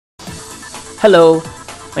Hello,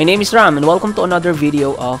 my name is Ram and welcome to another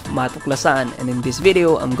video of Matuklasan, and in this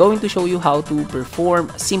video I'm going to show you how to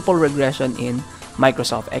perform simple regression in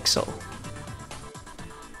Microsoft Excel.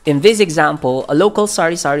 In this example, a local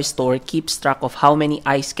sari-sari store keeps track of how many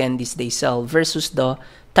ice candies they sell versus the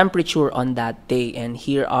temperature on that day, and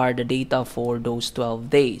here are the data for those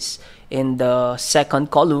 12 days. In the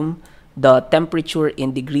second column, the temperature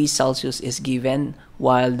in degrees Celsius is given,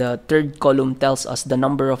 while the third column tells us the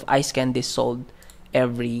number of ice candies sold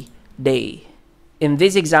every day. In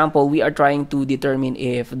this example, we are trying to determine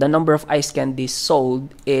if the number of ice candies sold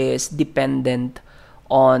is dependent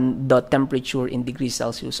on the temperature in degrees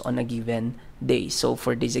Celsius on a given day. So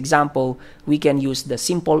for this example, we can use the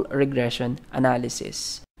simple regression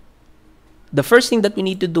analysis. The first thing that we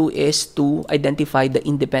need to do is to identify the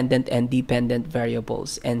independent and dependent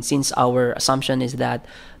variables. And since our assumption is that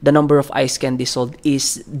the number of ice candies sold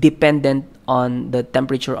is dependent on the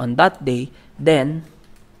temperature on that day, then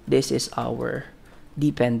this is our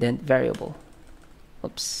dependent variable.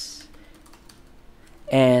 Oops.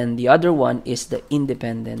 And the other one is the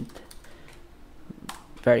independent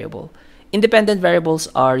variable. Independent variables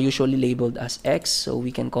are usually labeled as X, so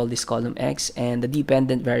we can call this column X, and the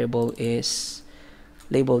dependent variable is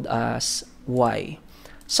labeled as Y.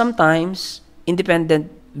 Sometimes, independent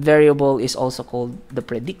variable is also called the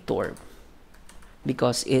predictor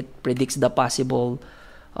because it predicts the possible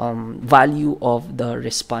value of the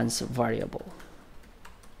response variable.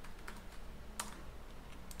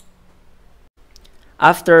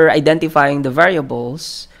 After identifying the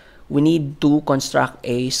variables, we need to construct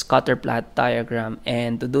a scatter plot diagram,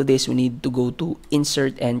 and to do this we need to go to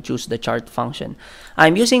insert and choose the chart function.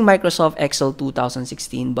 I'm using Microsoft Excel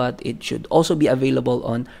 2016, but it should also be available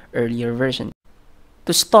on earlier version.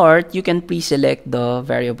 To start, you can pre-select the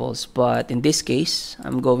variables, but in this case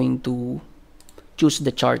I'm going to choose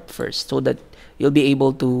the chart first so that you'll be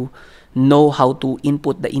able to know how to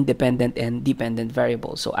input the independent and dependent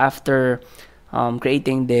variables. So after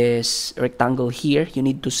creating this rectangle here, you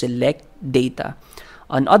need to select data.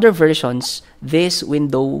 On other versions, this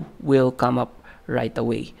window will come up right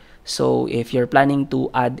away. So if you're planning to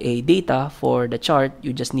add a data for the chart,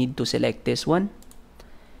 you just need to select this one.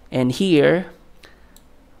 And here,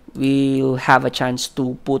 we'll have a chance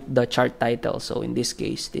to put the chart title. So in this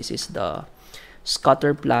case, this is the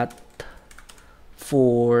scatter plot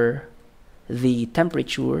for the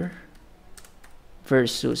temperature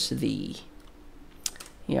versus the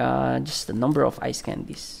just the number of ice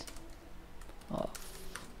candies.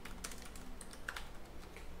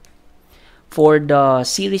 For the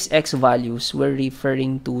series X values, we're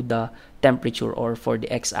referring to the temperature or for the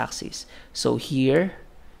x-axis. So here,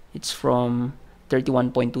 it's from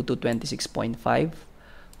 31.2 to 26.5.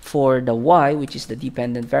 For the Y, which is the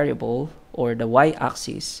dependent variable, or the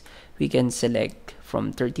y-axis, we can select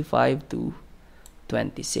from 35 to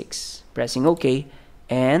 26. Pressing OK,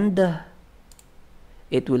 and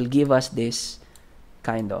it will give us this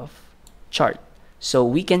kind of chart. So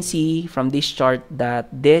we can see from this chart that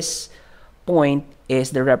this point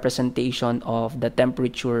is the representation of the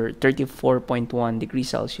temperature 34.1 degrees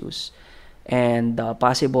Celsius, and the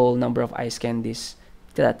possible number of ice candies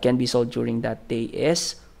that can be sold during that day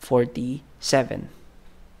is 47.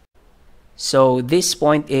 So this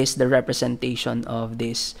point is the representation of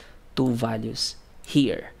these two values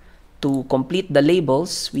here. To complete the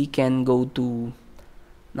labels, we can go to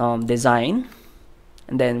design,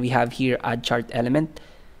 and then we have here add chart element,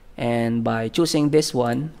 and by choosing this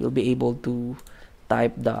one we'll be able to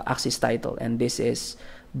type the axis title, and this is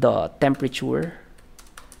the temperature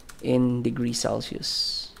in degrees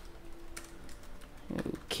Celsius.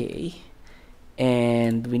 Okay,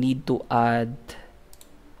 and we need to add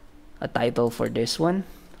a title for this one,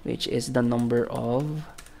 which is the number of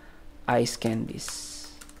ice candies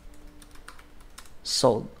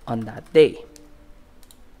sold on that day.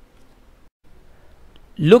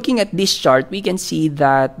 Looking at this chart, we can see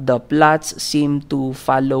that the plots seem to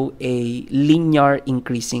follow a linear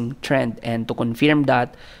increasing trend. And to confirm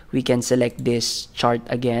that, we can select this chart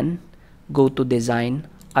again, go to design,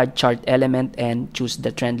 add chart element, and choose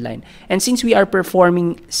the trend line. And since we are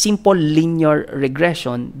performing simple linear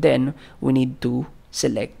regression, then we need to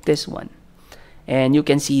select this one. And you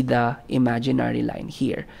can see the imaginary line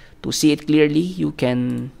here. To see it clearly, you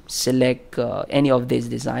can select any of these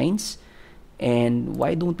designs. And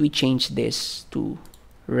why don't we change this to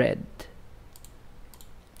red?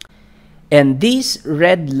 And this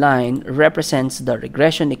red line represents the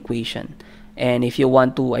regression equation. And if you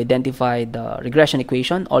want to identify the regression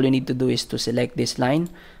equation, all you need to do is to select this line,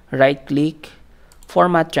 right click,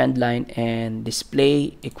 format trend line, and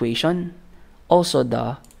display equation, also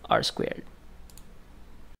the r squared.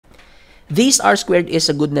 This R squared is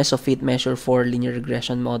a goodness of fit measure for linear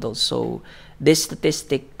regression models. So this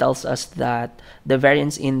statistic tells us that the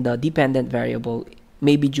variance in the dependent variable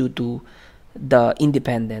may be due to the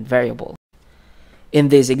independent variable. In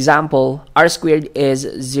this example, R squared is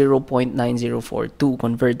 0.9042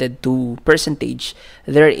 converted to percentage.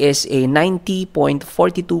 There is a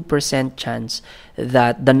 90.42% chance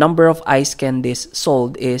that the number of ice candies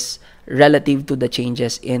sold is relative to the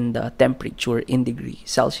changes in the temperature in degrees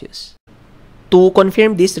Celsius. To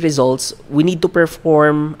confirm these results, we need to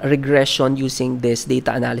perform regression using this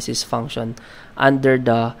data analysis function under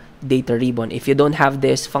the data ribbon. If you don't have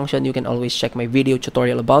this function, you can always check my video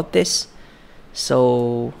tutorial about this.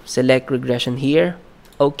 So select regression here,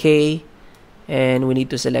 okay, and we need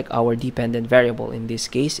to select our dependent variable. In this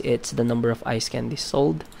case, it's the number of ice candies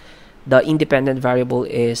sold. The independent variable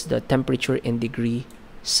is the temperature in degree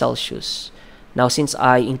Celsius. Now, since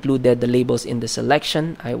I included the labels in the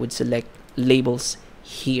selection, I would select labels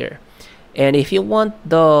here. And if you want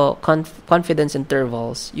the confidence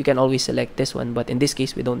intervals, you can always select this one, but in this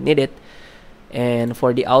case we don't need it. And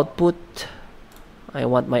for the output, I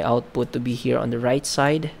want my output to be here on the right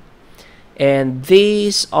side. And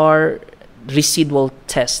these are residual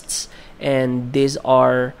tests, and these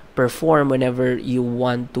are performed whenever you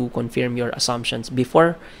want to confirm your assumptions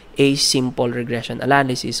before a simple regression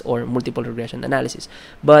analysis or multiple regression analysis.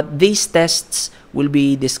 But these tests will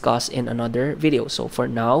be discussed in another video. So for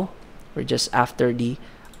now, we're just after the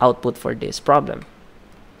output for this problem.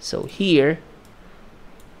 So here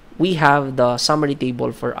we have the summary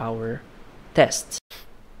table for our tests.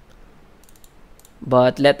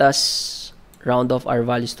 But let us round off our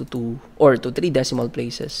values to 2 or to 3 decimal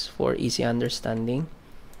places for easy understanding.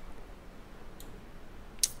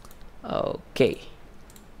 Okay.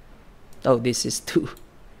 Oh, this is 2. I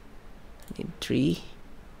need 3.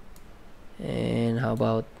 And how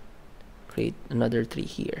about create another 3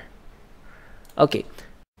 here? Okay.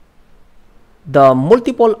 The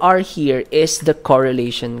multiple R here is the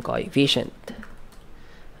correlation coefficient.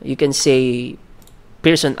 You can say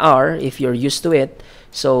Pearson R if you're used to it.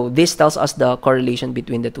 So this tells us the correlation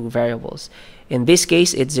between the two variables. In this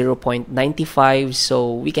case, it's 0.95.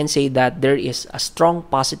 So we can say that there is a strong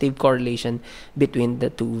positive correlation between the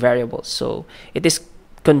two variables. So it is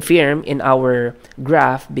confirmed in our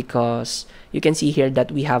graph because you can see here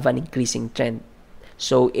that we have an increasing trend.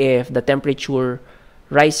 So if the temperature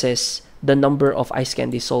rises, the number of ice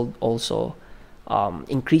candy sold also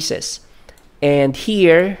increases. And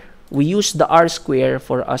here we use the R square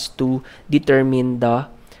for us to determine the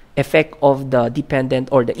effect of the dependent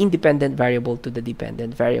or the independent variable to the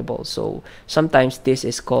dependent variable. So sometimes this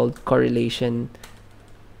is called correlation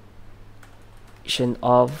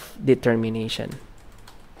of determination.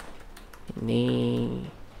 And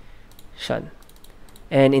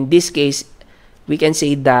in this case, we can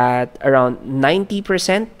say that around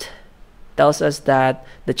 90% tells us that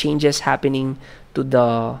the changes happening to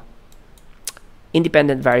the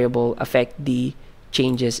independent variable affect the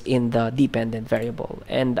changes in the dependent variable.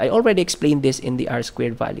 And I already explained this in the R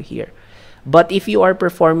squared value here. But if you are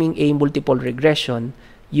performing a multiple regression,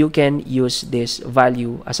 you can use this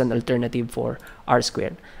value as an alternative for R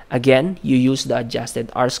squared. Again, you use the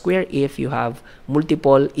adjusted R square if you have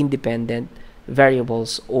multiple independent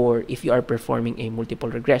variables or if you are performing a multiple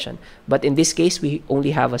regression. But in this case, we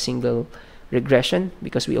only have a single regression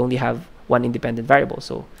because we only have one independent variable.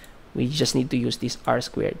 So we just need to use this R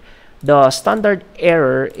squared. The standard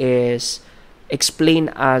error is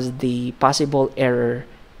explained as the possible error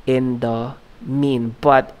in the mean,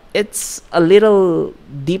 but it's a little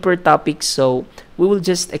deeper topic, so we will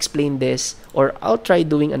just explain this, or I'll try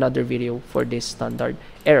doing another video for this standard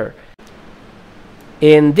error.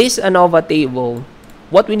 In this ANOVA table,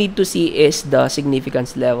 what we need to see is the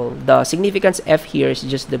significance level. The significance F here is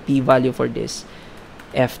just the p-value for this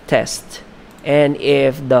F test. And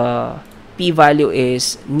if the p-value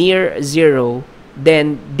is near 0,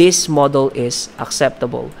 then this model is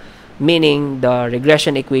acceptable, meaning the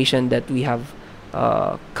regression equation that we have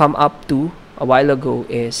come up to a while ago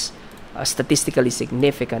is statistically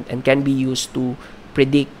significant and can be used to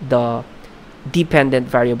predict the dependent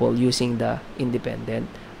variable using the independent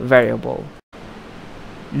variable.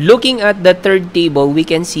 Looking at the third table, we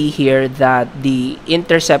can see here that the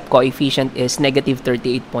intercept coefficient is negative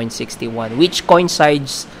 38.61, which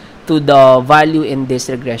coincides to the value in this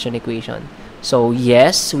regression equation. So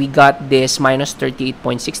yes, we got this minus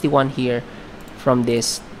 38.61 here from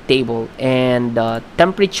this table, and the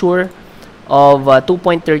temperature of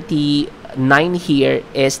 2.39 here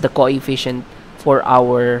is the coefficient for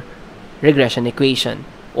our regression equation,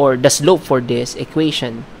 or the slope for this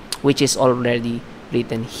equation, which is already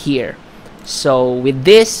written here. So with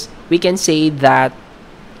this, we can say that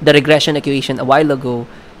the regression equation a while ago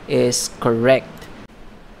is correct.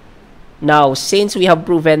 Now, since we have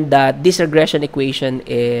proven that this regression equation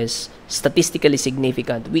is statistically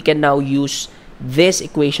significant, we can now use this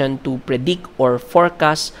equation to predict or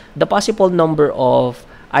forecast the possible number of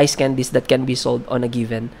ice candies that can be sold on a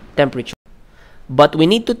given temperature. But we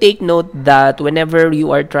need to take note that whenever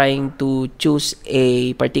you are trying to choose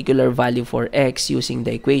a particular value for x using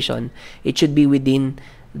the equation, it should be within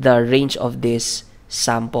the range of this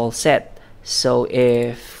sample set. So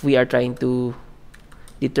if we are trying to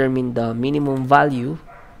determine the minimum value,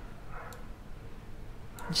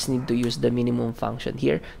 just need to use the minimum function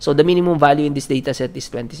here. So the minimum value in this data set is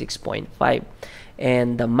 26.5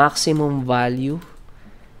 and the maximum value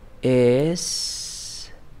is,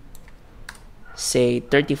 say,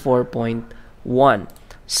 34.1.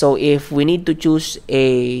 So if we need to choose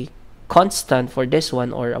a constant for this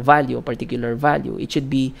one, or a value, a particular value, it should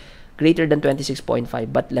be greater than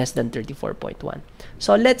 26.5 but less than 34.1.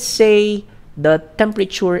 So let's say the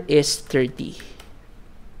temperature is 30.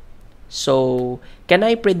 So can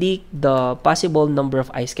I predict the possible number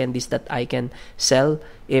of ice candies that I can sell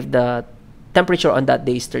if the temperature on that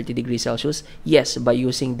day is 30 degrees Celsius? Yes, by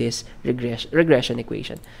using this regression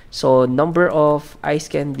equation. So number of ice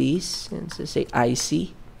candies, let's say IC,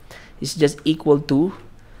 is just equal to,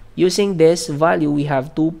 using this value, we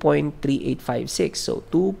have 2.3856. So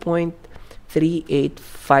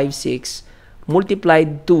 2.3856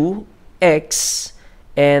 multiplied to x,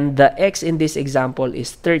 and the x in this example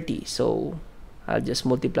is 30. So I'll just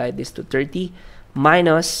multiply this to 30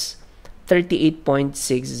 minus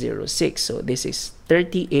 38.606. So this is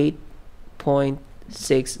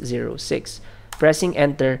 38.606. Pressing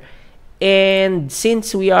enter. And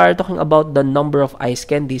since we are talking about the number of ice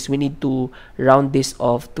candies, we need to round this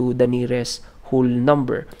off to the nearest whole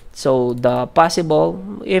number. So the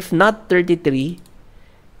possible, if not 33,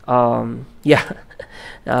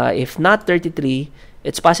 if not 33,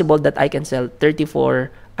 it's possible that I can sell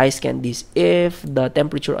 34 ice candies if the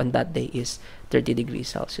temperature on that day is 30 degrees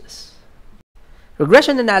Celsius.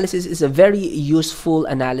 Regression analysis is a very useful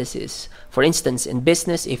analysis. For instance, in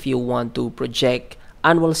business, if you want to project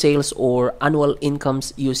annual sales or annual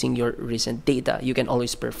incomes using your recent data, you can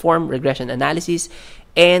always perform regression analysis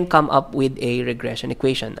and come up with a regression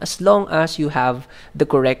equation as long as you have the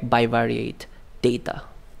correct bivariate data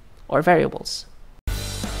or variables.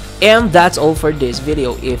 And that's all for this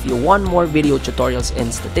video. If you want more video tutorials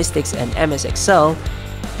in statistics and MS Excel,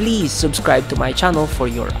 please subscribe to my channel for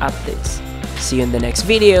your updates. See you in the next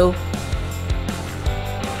video.